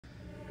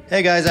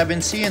Hey guys, I've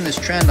been seeing this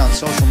trend on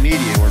social media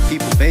where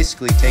people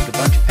basically take a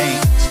bunch of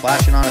paint,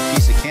 splash it on a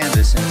piece of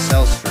canvas, and it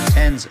sells for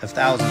tens of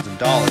thousands of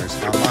dollars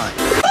online.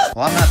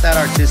 Well, I'm not that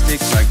artistic,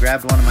 so I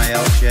grabbed one of my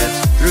ELK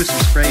sheds, threw some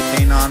spray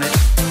paint on it,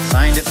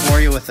 signed it for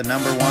you with the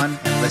number 1,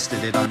 and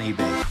listed it on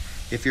eBay.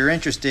 If you're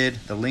interested,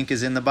 the link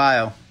is in the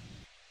bio.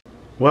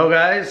 Well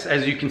guys,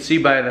 as you can see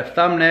by the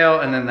thumbnail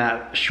and then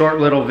that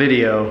short little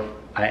video,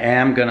 I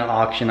am gonna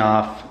auction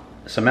off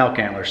some elk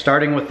antlers,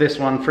 starting with this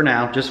one for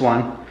now, just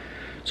one.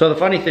 So the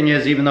funny thing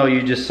is, even though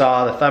you just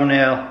saw the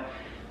thumbnail,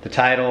 the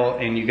title,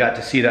 and you got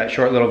to see that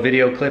short little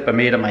video clip I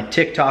made on my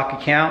TikTok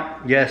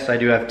account. Yes, I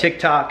do have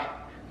TikTok.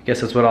 I guess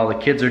that's what all the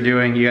kids are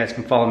doing. You guys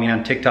can follow me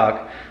on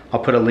TikTok.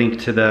 I'll put a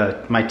link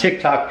to my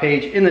TikTok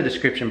page in the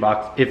description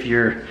box if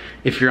you're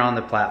on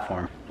the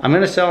platform. I'm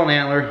gonna sell an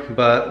antler,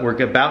 but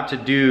we're about to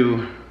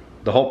do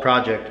the whole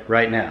project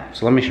right now.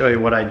 So let me show you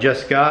what I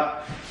just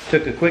got.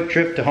 Took a quick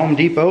trip to Home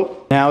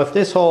Depot. Now if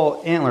this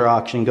whole antler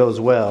auction goes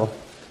well,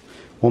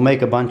 we'll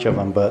make a bunch of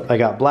them, but I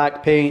got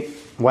black paint,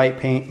 white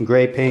paint, and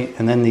gray paint,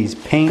 and then these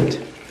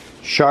paint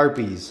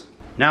Sharpies.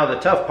 Now the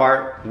tough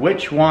part,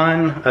 which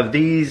one of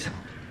these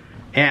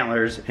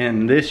antlers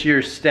in this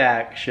year's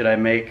stack should I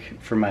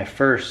make for my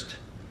first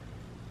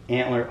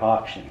antler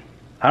auction?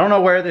 I don't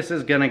know where this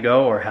is gonna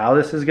go or how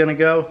this is gonna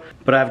go,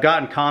 but I've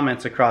gotten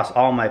comments across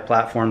all my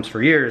platforms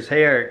for years.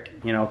 Hey Eric,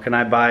 you know, can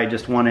I buy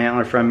just one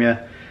antler from you?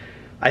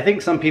 I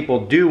think some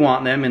people do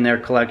want them in their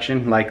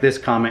collection, like this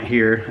comment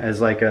here,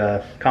 as like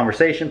a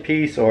conversation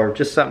piece or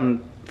just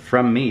something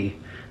from me.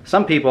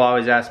 Some people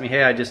always ask me,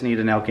 hey, I just need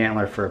an elk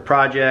antler for a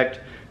project,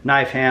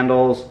 knife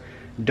handles,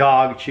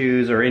 dog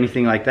chews, or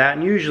anything like that.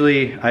 And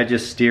usually I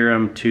just steer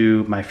them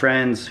to my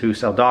friends who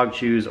sell dog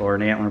chews or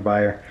an antler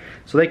buyer.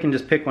 So they can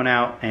just pick one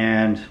out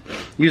and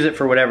use it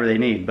for whatever they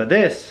need. But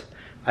this,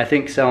 I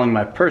think selling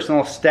my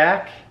personal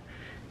stack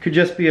could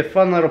just be a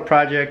fun little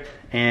project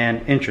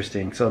and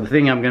interesting. So the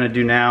thing I'm gonna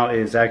do now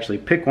is actually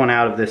pick one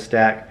out of this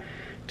stack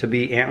to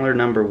be antler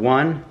number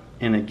 1.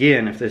 And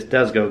again, if this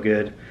does go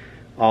good,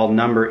 I'll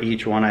number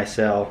each one I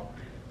sell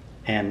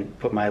and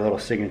put my little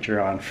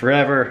signature on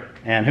forever.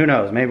 And who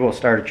knows, maybe we'll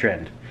start a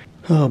trend.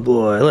 Oh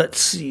boy, let's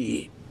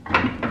see.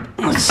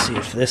 Let's see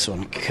if this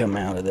one can come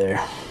out of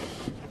there.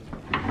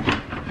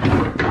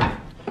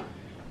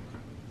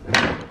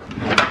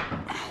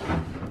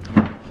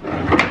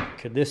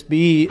 Could this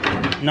be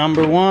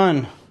number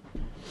 1?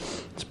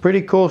 It's a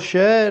pretty cool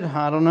shed.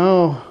 I don't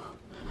know.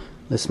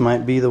 This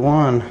might be the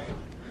one.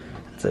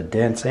 It's a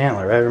dense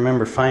antler. I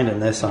remember finding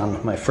this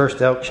on my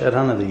first elk shed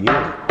hunt of the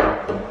year.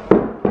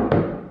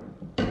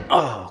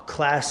 Oh,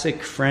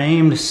 classic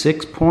framed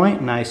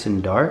 6-point, nice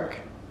and dark.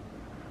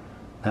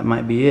 That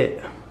might be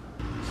it.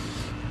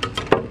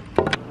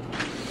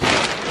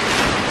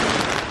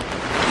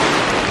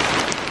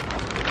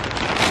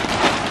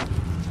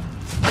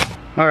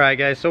 Alright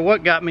guys, so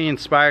what got me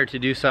inspired to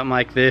do something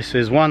like this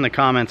is 1, the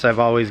comments I've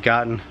always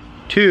gotten.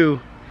 2,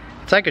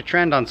 it's like a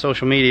trend on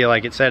social media,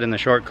 like it said in the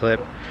short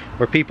clip,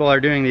 where people are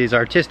doing these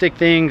artistic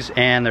things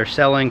and they're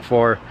selling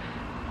for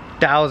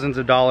thousands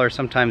of dollars,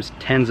 sometimes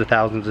tens of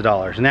thousands of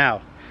dollars.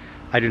 Now,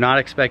 I do not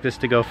expect this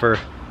to go for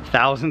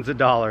thousands of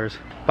dollars.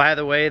 By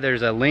the way,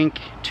 there's a link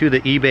to the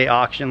eBay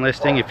auction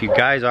listing if you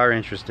guys are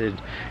interested.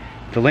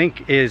 The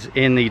link is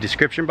in the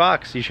description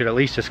box. You should at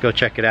least just go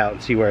check it out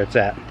and see where it's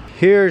at.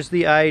 Here's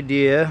the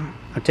idea.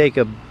 I take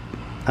an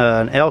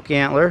elk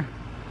antler.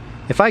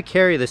 If I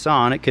carry this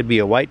on, it could be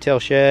a whitetail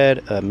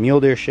shed, a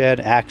mule deer shed,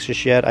 axis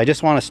shed. I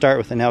just want to start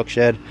with an elk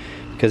shed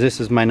because this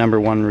is my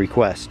number 1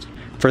 request.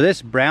 For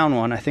this brown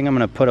one, I think I'm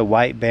going to put a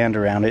white band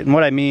around it. And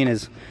what I mean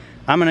is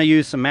I'm going to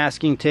use some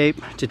masking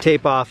tape to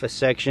tape off a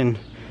section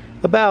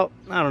about,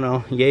 I don't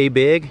know, yay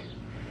big,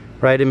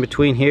 right in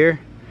between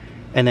here,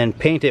 and then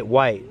paint it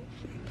white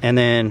and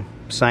then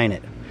sign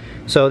it.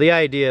 So the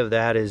idea of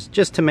that is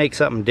just to make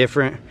something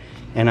different,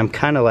 and I'm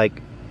kind of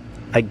like,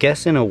 I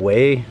guess in a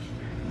way,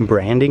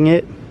 branding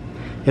it.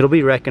 It'll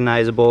be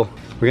recognizable.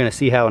 We're gonna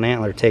see how an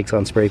antler takes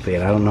on spray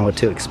paint. I don't know what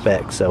to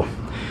expect, so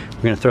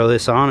we're gonna throw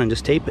this on and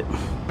just tape it.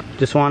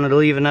 Just wanted to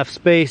leave enough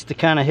space to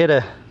kind of hit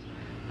a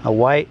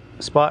white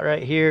spot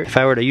right here. If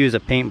I were to use a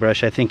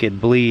paintbrush, I think it'd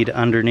bleed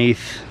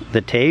underneath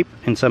the tape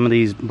in some of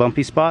these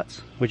bumpy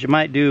spots, which it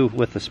might do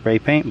with the spray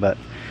paint, but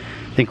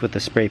I think with the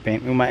spray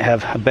paint we might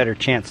have a better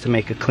chance to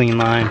make a clean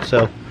line.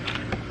 So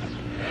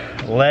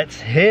let's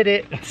hit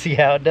it and see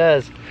how it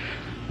does.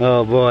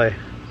 Oh boy,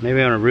 maybe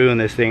I'm gonna ruin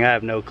this thing. I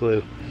have no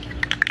clue.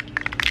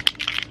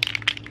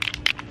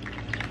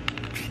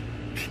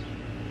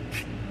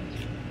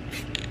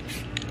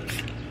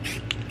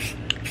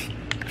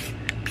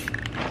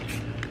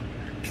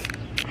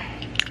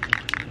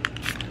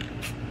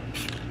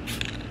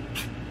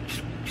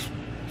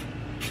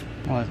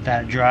 Let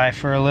that dry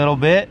for a little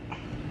bit.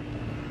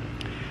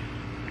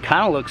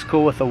 Kind of looks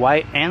cool with the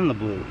white and the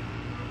blue.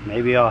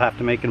 Maybe I'll have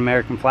to make an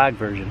American flag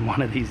version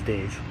one of these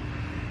days.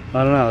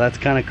 I don't know, that's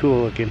kind of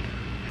cool looking.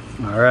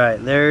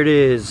 Alright, there it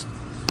is.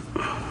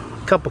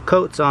 A couple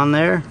coats on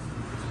there.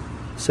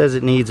 It says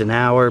it needs an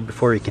hour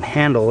before you can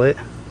handle it.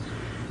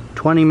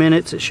 20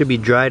 minutes it should be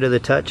dry to the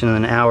touch, and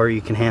in an hour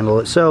you can handle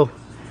it. So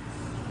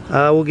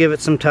we'll give it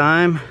some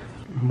time.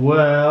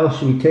 Well,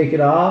 should we take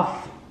it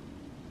off?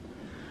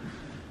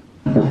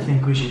 I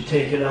think we should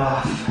take it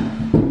off.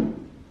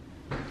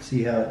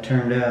 See how it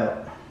turned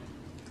out.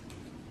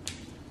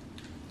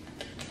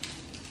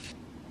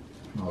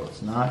 Well,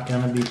 it's not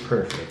gonna be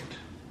perfect.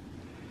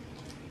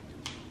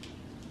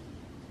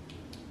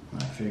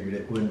 I figured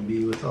it wouldn't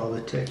be with all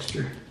the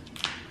texture.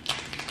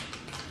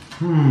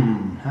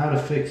 How to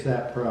fix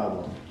that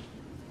problem?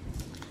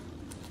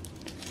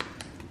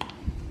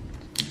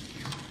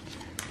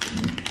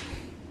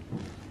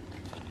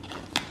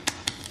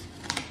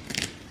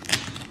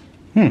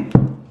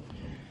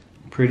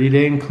 Pretty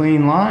dang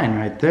clean line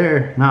right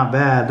there. Not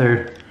bad.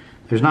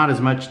 There's not as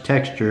much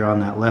texture on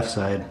that left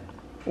side.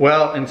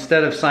 Well,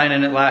 instead of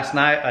signing it last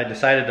night, I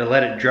decided to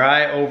let it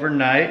dry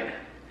overnight,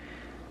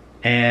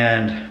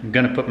 and I'm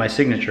gonna put my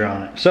signature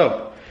on it.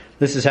 So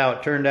this is how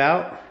it turned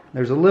out.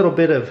 There's a little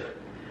bit of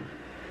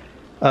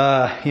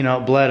you know,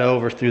 bled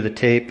over through the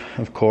tape,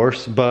 of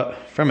course, but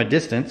from a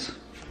distance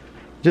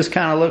just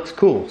kind of looks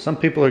cool. Some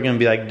people are gonna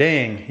be like,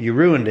 dang, you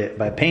ruined it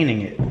by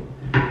painting it.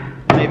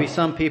 Maybe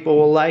some people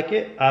will like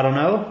it, I don't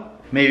know.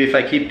 Maybe if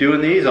I keep doing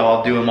these,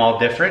 I'll do them all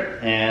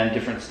different and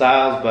different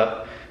styles,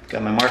 but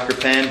got my marker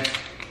pen.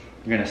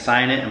 I'm gonna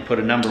sign it and put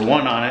a number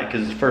 1 on it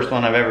because it's the first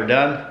one I've ever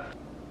done.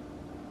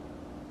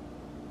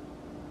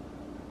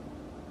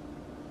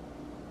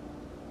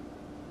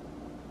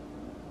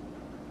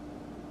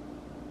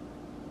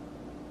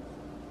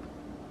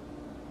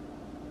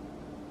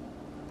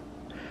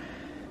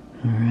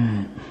 All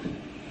right.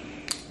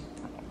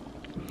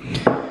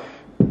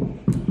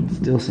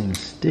 Still seems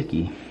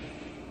sticky.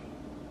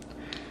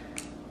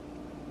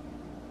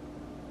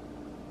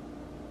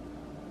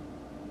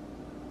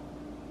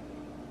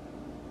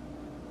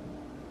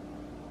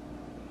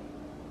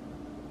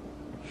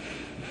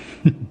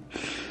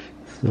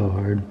 So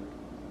hard.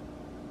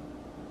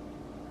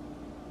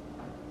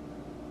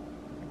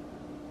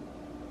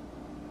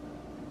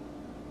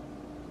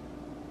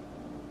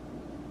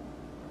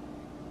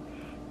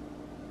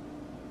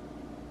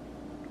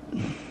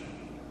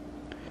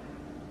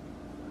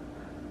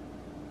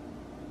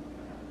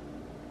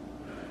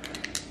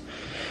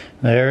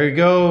 There we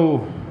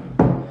go.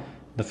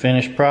 The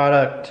finished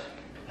product.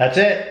 That's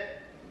it.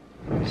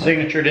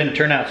 Signature didn't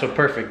turn out so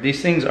perfect.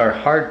 These things are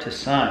hard to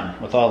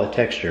sign with all the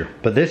texture,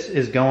 but this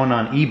is going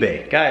on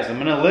eBay. Guys, I'm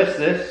gonna list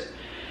this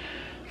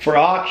for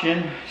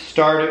auction.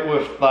 Start it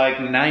with like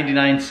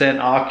 99-cent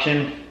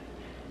auction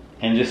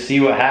and just see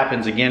what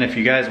happens. Again, if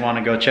you guys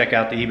wanna go check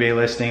out the eBay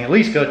listing, at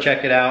least go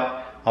check it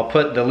out. I'll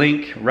put the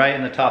link right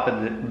in the top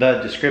of the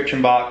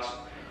description box.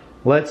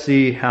 Let's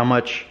see how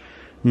much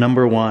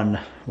number 1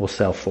 will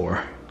sell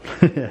for.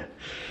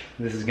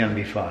 This is gonna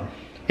be fun.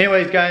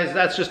 Anyways, guys,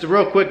 that's just a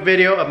real quick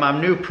video of my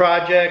new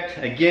project.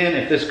 Again,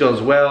 if this goes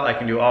well, I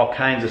can do all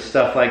kinds of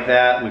stuff like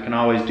that. We can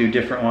always do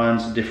different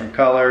ones, different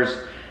colors,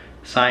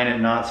 sign it,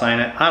 not sign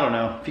it. I don't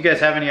know. If you guys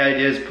have any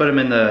ideas, put them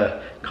in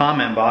the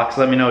comment box.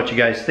 Let me know what you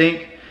guys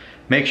think.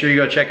 Make sure you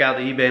go check out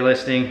the eBay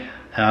listing.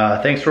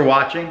 Thanks for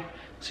watching.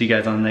 See you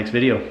guys on the next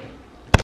video.